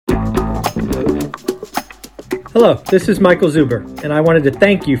Hello, this is Michael Zuber, and I wanted to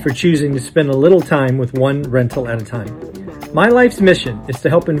thank you for choosing to spend a little time with one rental at a time. My life's mission is to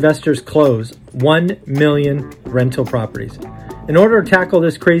help investors close 1 million rental properties. In order to tackle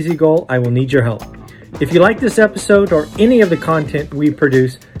this crazy goal, I will need your help. If you like this episode or any of the content we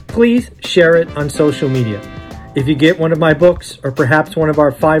produce, please share it on social media. If you get one of my books or perhaps one of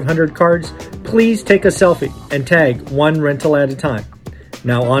our 500 cards, please take a selfie and tag one rental at a time.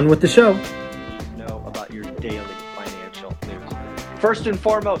 Now on with the show. Know about your daily financial news. First and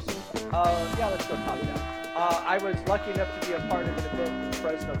foremost, let's go top down. I was lucky enough to be a part of an event in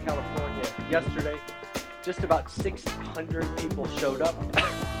Fresno, California yesterday. Just about 600 people showed up,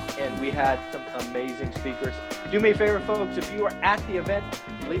 and we had some amazing speakers. Do me a favor, folks, if you were at the event,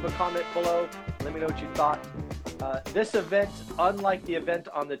 leave a comment below. Let me know what you thought. This event, unlike the event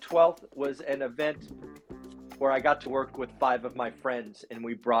on the 12th, was an event where I got to work with 5 of my friends, and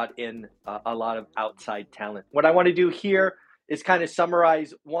we brought in a lot of outside talent. What I want to do here is kind of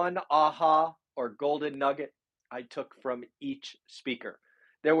summarize one aha or golden nugget I took from each speaker.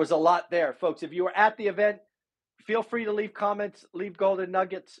 There was a lot there. Folks, if you were at the event, feel free to leave comments, leave golden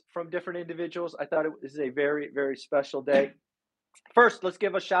nuggets from different individuals. I thought it was a very, very special day. First, let's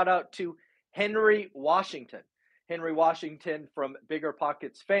give a shout out to Henry Washington. Henry Washington from Bigger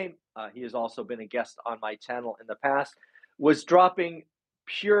Pockets fame, he has also been a guest on my channel in the past, was dropping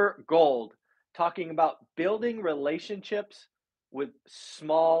pure gold, talking about building relationships with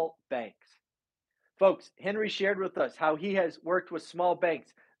small banks. Folks, Henry shared with us how he has worked with small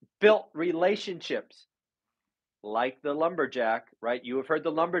banks, built relationships like the lumberjack, right? You have heard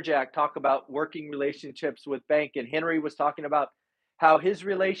the lumberjack talk about working relationships with bank, and Henry was talking about how his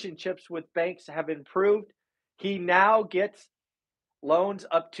relationships with banks have improved. He now gets loans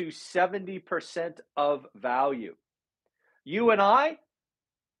up to 70% of value. You and I,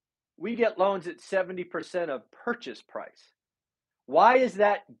 we get loans at 70% of purchase price. Why is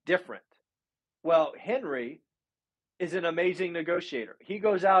that different? Well, Henry is an amazing negotiator. He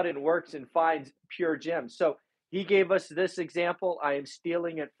goes out and works and finds pure gems. So he gave us this example. I am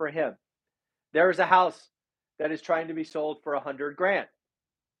stealing it for him. There is a house that is trying to be sold for $100,000.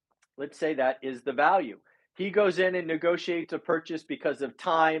 Let's say that is the value. He goes in and negotiates a purchase because of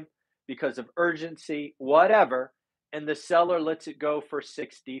time, because of urgency, whatever, and the seller lets it go for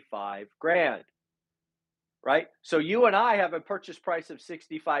 $65,000, right? So you and I have a purchase price of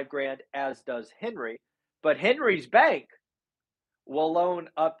 $65,000, as does Henry, but Henry's bank will loan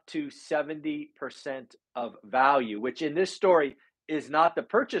up to 70% of value, which in this story is not the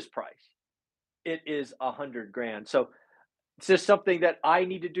purchase price. It is $100,000. So it's just something that I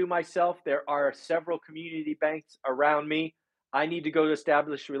need to do myself. There are several community banks around me. I need to go to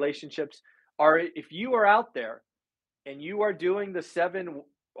establish relationships. Or if you are out there and you are doing the 7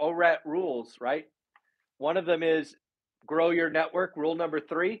 ORAT rules, right? One of them is grow your network. Rule number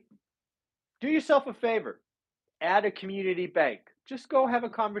 3, do yourself a favor. Add a community bank. Just go have a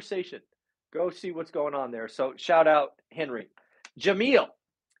conversation. Go see what's going on there. So shout out Henry. Jamil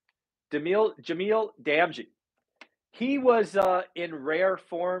Damji. He was in rare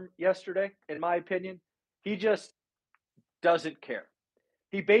form yesterday, in my opinion. He just doesn't care.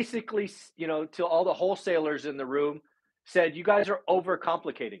 He basically, to all the wholesalers in the room, said, you guys are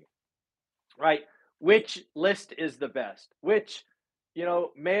overcomplicating it, right? Which list is the best? Which,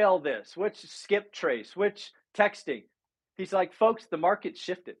 mail this? Which skip trace? Which texting? He's like, folks, the market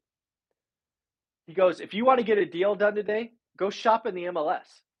shifted. He goes, if you want to get a deal done today, go shop in the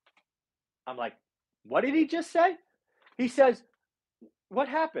MLS. I'm like, what did he just say? He says, what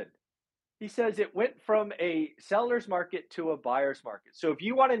happened? He says it went from a seller's market to a buyer's market. So if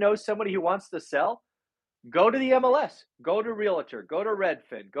you want to know somebody who wants to sell, go to the MLS, go to Realtor, go to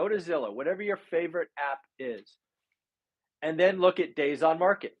Redfin, go to Zillow, whatever your favorite app is. And then look at days on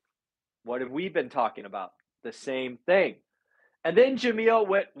market. What have we been talking about? The same thing. And then Jamil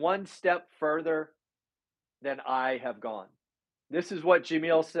went one step further than I have gone. This is what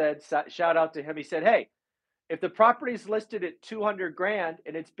Jamil said. Shout out to him. He said, hey, if the property is listed at $200,000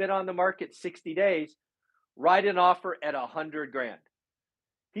 and it's been on the market 60 days, write an offer at $100,000.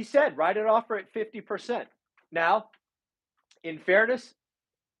 He said, write an offer at 50%. Now, in fairness,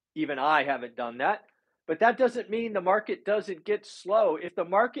 even I haven't done that, but that doesn't mean the market doesn't get slow. If the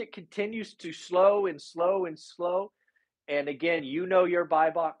market continues to slow and slow and slow, and again, your buy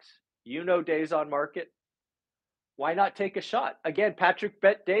box, days on market, why not take a shot? Again, Patrick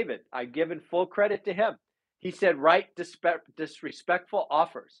Bet David, I've given full credit to him. He said, write disrespectful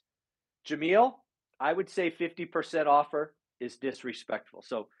offers. Jamil, I would say 50% offer is disrespectful.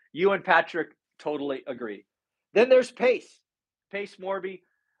 So you and Patrick totally agree. Then there's Pace Morby.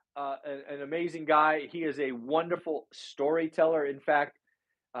 an amazing guy. He is a wonderful storyteller. In fact,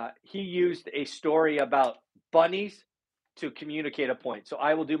 he used a story about bunnies to communicate a point. So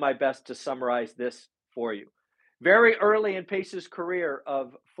I will do my best to summarize this for you. Very early in Pace's career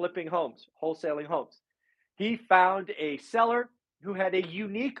of flipping homes, wholesaling homes, he found a seller who had a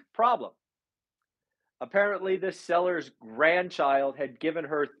unique problem. Apparently, this seller's grandchild had given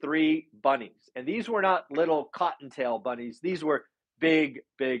her 3 bunnies. And these were not little cottontail bunnies, these were big,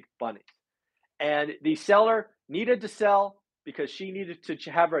 big bunnies. And the seller needed to sell because she needed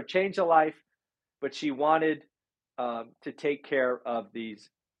to have a change of life, but she wanted to take care of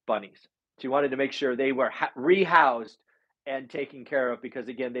these bunnies. She wanted to make sure they were rehoused and taken care of because,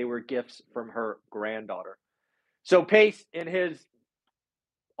 again, they were gifts from her granddaughter. So Pace, in his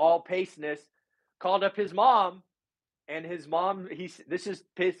all Paceness, called up his mom, and his mom, this is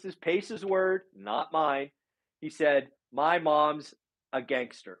Pace's word, not mine. He said, "My mom's a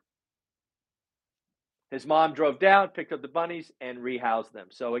gangster." His mom drove down, picked up the bunnies, and rehoused them.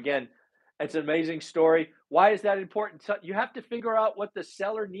 So again, it's an amazing story. Why is that important? You have to figure out what the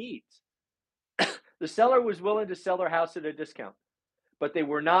seller needs. The seller was willing to sell their house at a discount, but they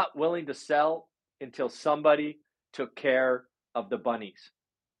were not willing to sell until somebody took care of the bunnies.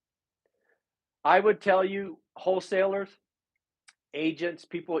 I would tell you, wholesalers, agents,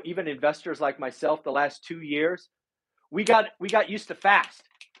 people, even investors like myself, the last 2 years, we got used to fast.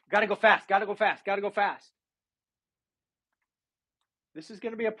 Got to go fast, got to go fast, got to go fast. This is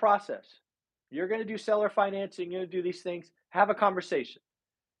going to be a process. You're going to do seller financing, you're going to do these things. Have a conversation.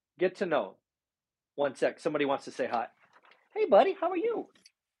 Get to know. One sec, somebody wants to say hi. Hey, buddy, how are you?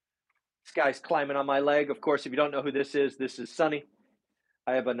 This guy's climbing on my leg. Of course, if you don't know who this is Sunny.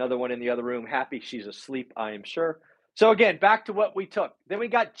 I have another one in the other room. Happy, she's asleep, I am sure. So again, back to what we took. Then we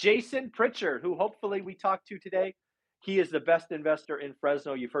got Jason Pritchard, who hopefully we talked to today. He is the best investor in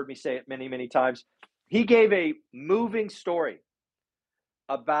Fresno. You've heard me say it many, many times. He gave a moving story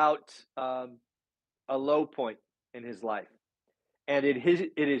about a low point in his life. And it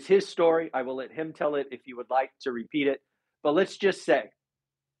is his story. I will let him tell it if you would like to repeat it. But let's just say,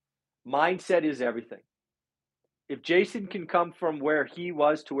 mindset is everything. If Jason can come from where he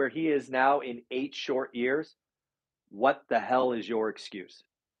was to where he is now in 8 short years, what the hell is your excuse?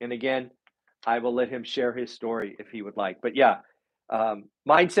 And again, I will let him share his story if he would like. But yeah,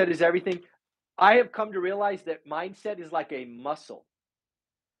 mindset is everything. I have come to realize that mindset is like a muscle.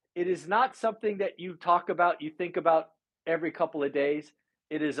 It is not something that you talk about, you think about every couple of days.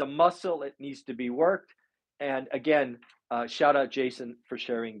 It is a muscle. It needs to be worked. And again, shout out Jason for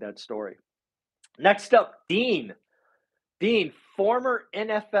sharing that story. Next up, Dean. Dean, former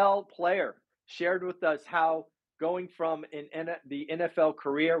NFL player, shared with us how going from the NFL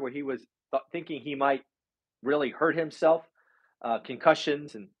career where he was thinking he might really hurt himself,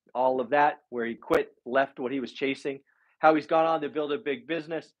 concussions and all of that, where he quit, left what he was chasing, how he's gone on to build a big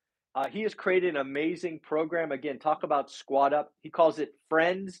business. He has created an amazing program. Again, talk about Squad Up. He calls it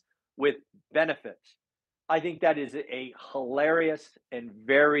Friends with Benefits. I think that is a hilarious and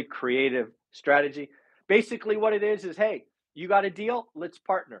very creative strategy. Basically, what it is, hey, you got a deal? Let's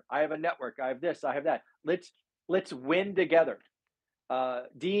partner. I have a network. I have this. I have that. Let's win together.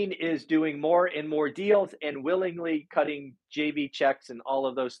 Dean is doing more and more deals and willingly cutting JV checks and all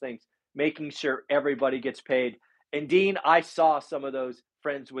of those things, making sure everybody gets paid. And Dean, I saw some of those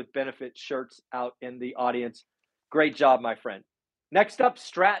Friends with Benefit shirts out in the audience. Great job, my friend. Next up,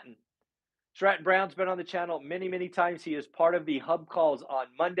 Stratton. Stratton Brown's been on the channel many, many times. He is part of the hub calls on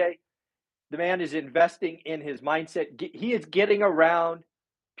Monday. The man is investing in his mindset. He is getting around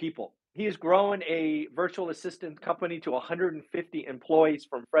people. He is growing a virtual assistant company to 150 employees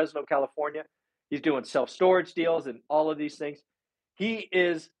from Fresno, California. He's doing self-storage deals and all of these things. He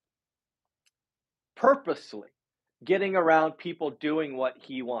is purposely getting around people doing what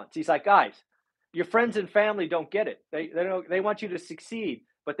he wants. He's like, guys, your friends and family don't get it. They want you to succeed,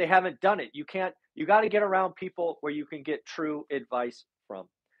 but they haven't done it. You got to get around people where you can get true advice from.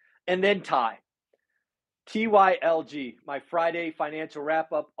 And then Ty, TYLG, my Friday financial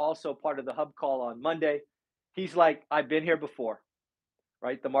wrap-up, also part of the hub call on Monday. He's like, I've been here before,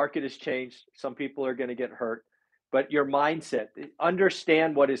 right? The market has changed. Some people are going to get hurt. But your mindset,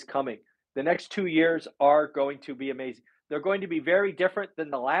 understand what is coming. The next 2 years are going to be amazing. They're going to be very different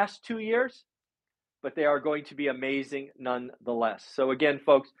than the last 2 years, but they are going to be amazing nonetheless. So again,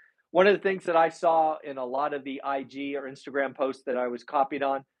 folks, one of the things that I saw in a lot of the IG or Instagram posts that I was copied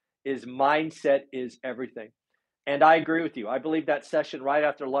on is mindset is everything. And I agree with you. I believe that session right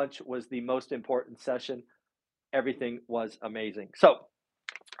after lunch was the most important session. Everything was amazing. So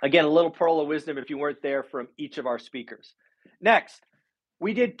again, a little pearl of wisdom if you weren't there from each of our speakers. Next,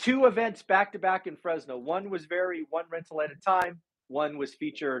 We did 2 events back to back in Fresno. One was one rental at a time. One was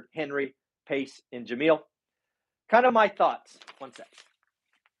featured Henry, Pace, and Jamil. Kind of my thoughts. One sec.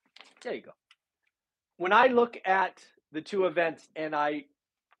 There you go. When I look at the 2 events and I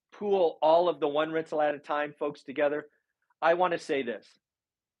pool all of the one rental at a time folks together, I want to say this.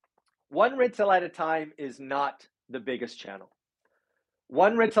 One rental at a time is not the biggest channel.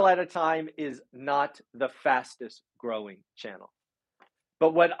 One rental at a time is not the fastest growing channel.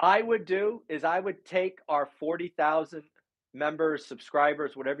 But what I would do is I would take our 40,000 members,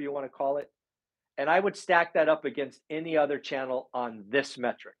 subscribers, whatever you want to call it, and I would stack that up against any other channel on this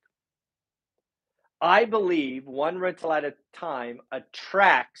metric. I believe one rental at a time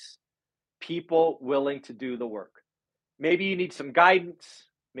attracts people willing to do the work. Maybe you need some guidance,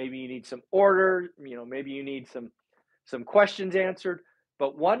 maybe you need some order, maybe you need some questions answered,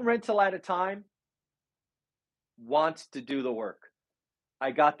 but one rental at a time wants to do the work. I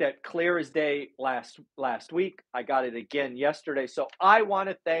got that clear as day last week. I got it again yesterday. So I want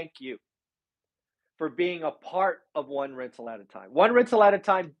to thank you for being a part of one rental at a time. One rental at a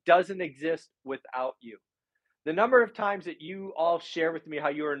time doesn't exist without you. The number of times that you all share with me how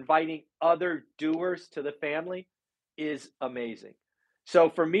you're inviting other doers to the family is amazing. So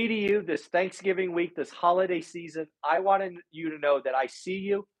for me to you, this Thanksgiving week, this holiday season, I wanted you to know that I see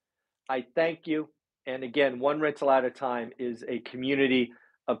you. I thank you. And again, one rental at a time is a community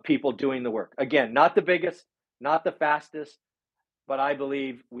of people doing the work. Again, not the biggest, not the fastest, but I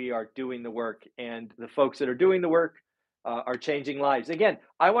believe we are doing the work. And the folks that are doing the work are changing lives. Again,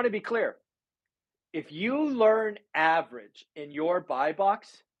 I want to be clear. If you learn average in your buy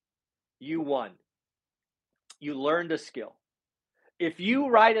box, you won. You learned a skill. If you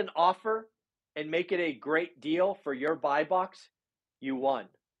write an offer and make it a great deal for your buy box, you won.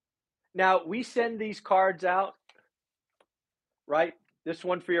 Now, we send these cards out, right? This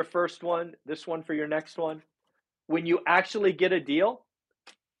one for your first one, this one for your next one. When you actually get a deal,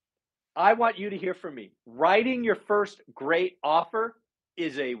 I want you to hear from me. Writing your first great offer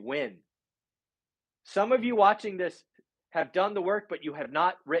is a win. Some of you watching this have done the work, but you have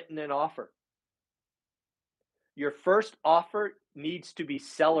not written an offer. Your first offer needs to be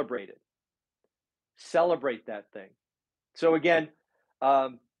celebrated. Celebrate that thing. So again,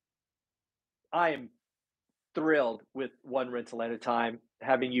 I am thrilled with one rental at a time,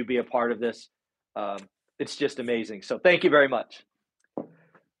 having you be a part of this. It's just amazing. So thank you very much.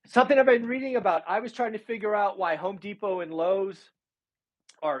 Something I've been reading about, I was trying to figure out why Home Depot and Lowe's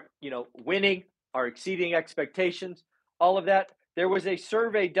are, winning, are exceeding expectations, all of that. There was a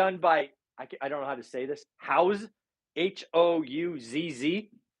survey done by, I don't know how to say this, Houzz, Houzz.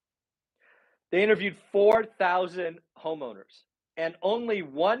 They interviewed 4,000 homeowners, and only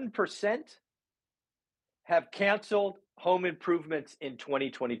 1% have canceled home improvements in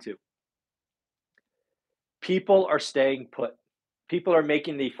 2022. People are staying put. People are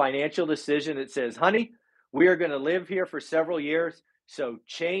making the financial decision that says, honey, we are going to live here for several years, so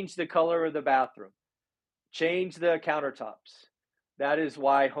change the color of the bathroom, change the countertops. That is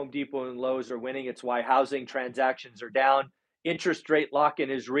why Home Depot and Lowe's are winning. It's why housing transactions are down. Interest rate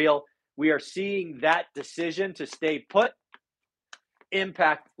lock-in is real. We are seeing that decision to stay put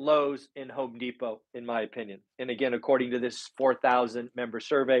impact Lowe's and Home Depot, in my opinion. And again, according to this 4,000 member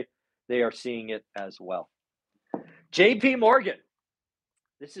survey, they are seeing it as well. JP Morgan.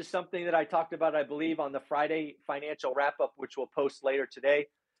 This is something that I talked about, I believe, on the Friday financial wrap-up, which we'll post later today,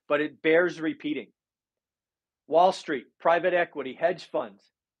 but it bears repeating. Wall Street, private equity, hedge funds,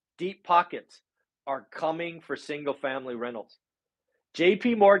 deep pockets are coming for single-family rentals.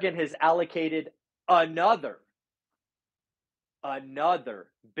 JP Morgan has allocated another $1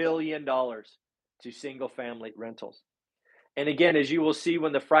 billion to single-family rentals. And again, as you will see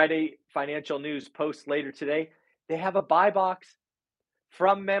when the Friday financial news posts later today, they have a buy box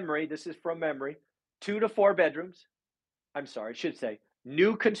from memory. This is from memory, 2 to 4 bedrooms. I'm sorry, I should say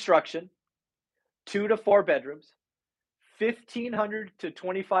new construction, 2 to 4 bedrooms, 1,500 to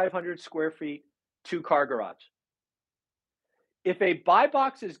 2,500 square feet, 2-car garage. If a buy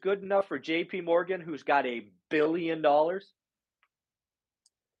box is good enough for JP Morgan, who's got $1 billion,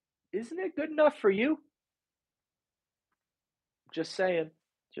 isn't it good enough for you? Just saying.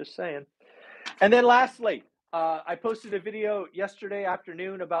 And then lastly, I posted a video yesterday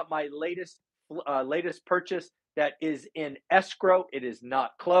afternoon about my latest purchase that is in escrow. It is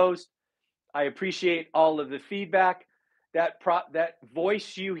not closed. I appreciate all of the feedback. That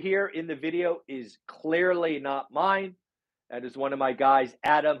voice you hear in the video is clearly not mine. That is one of my guys,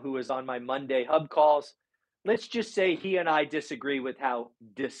 Adam, who is on my Monday hub calls. Let's just say he and I disagree with how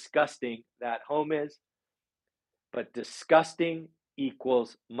disgusting that home is. But disgusting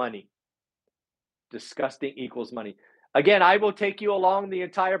equals money. Disgusting equals money. Again, I will take you along the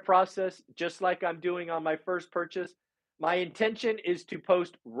entire process, just like I'm doing on my first purchase. My intention is to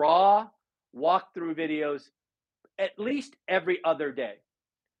post raw walkthrough videos at least every other day.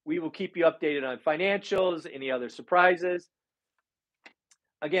 We will keep you updated on financials, any other surprises.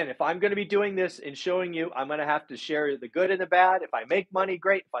 Again, if I'm going to be doing this and showing you, I'm going to have to share the good and the bad. If I make money,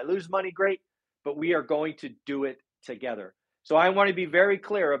 great. If I lose money, great. But we are going to do it together. So I want to be very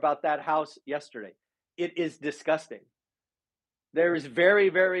clear about that house yesterday. It is disgusting. There is very,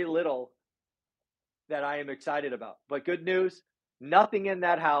 very little that I am excited about. But good news, nothing in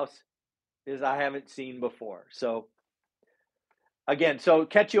that house is I haven't seen before. So again, so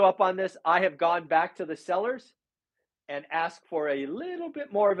catch you up on this. I have gone back to the sellers and asked for a little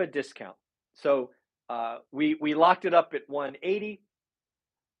bit more of a discount. So we locked it up at 180.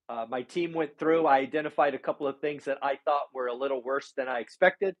 My team went through. I identified a couple of things that I thought were a little worse than I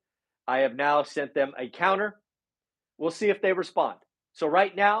expected. I have now sent them a counter. We'll see if they respond. So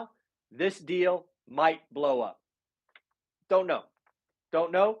right now, this deal might blow up. Don't know.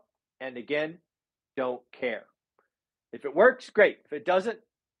 Don't know. And again, don't care. If it works, great. If it doesn't,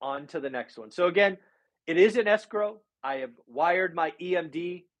 on to the next one. So again, it is an escrow. I have wired my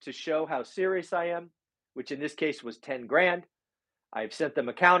EMD to show how serious I am, which in this case was 10 grand. I have sent them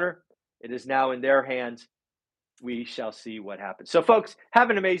a counter. It is now in their hands. We shall see what happens. So folks, have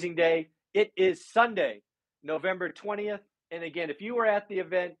an amazing day. It is Sunday, November 20th. And again, if you were at the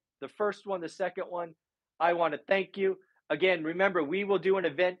event, the first one, the second one, I want to thank you. Again, remember, we will do an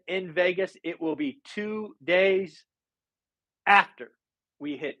event in Vegas. It will be 2 days after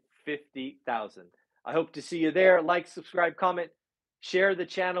we hit 50,000. I hope to see you there. Like, subscribe, comment, share the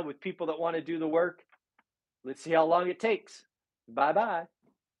channel with people that want to do the work. Let's see how long it takes. Bye-bye.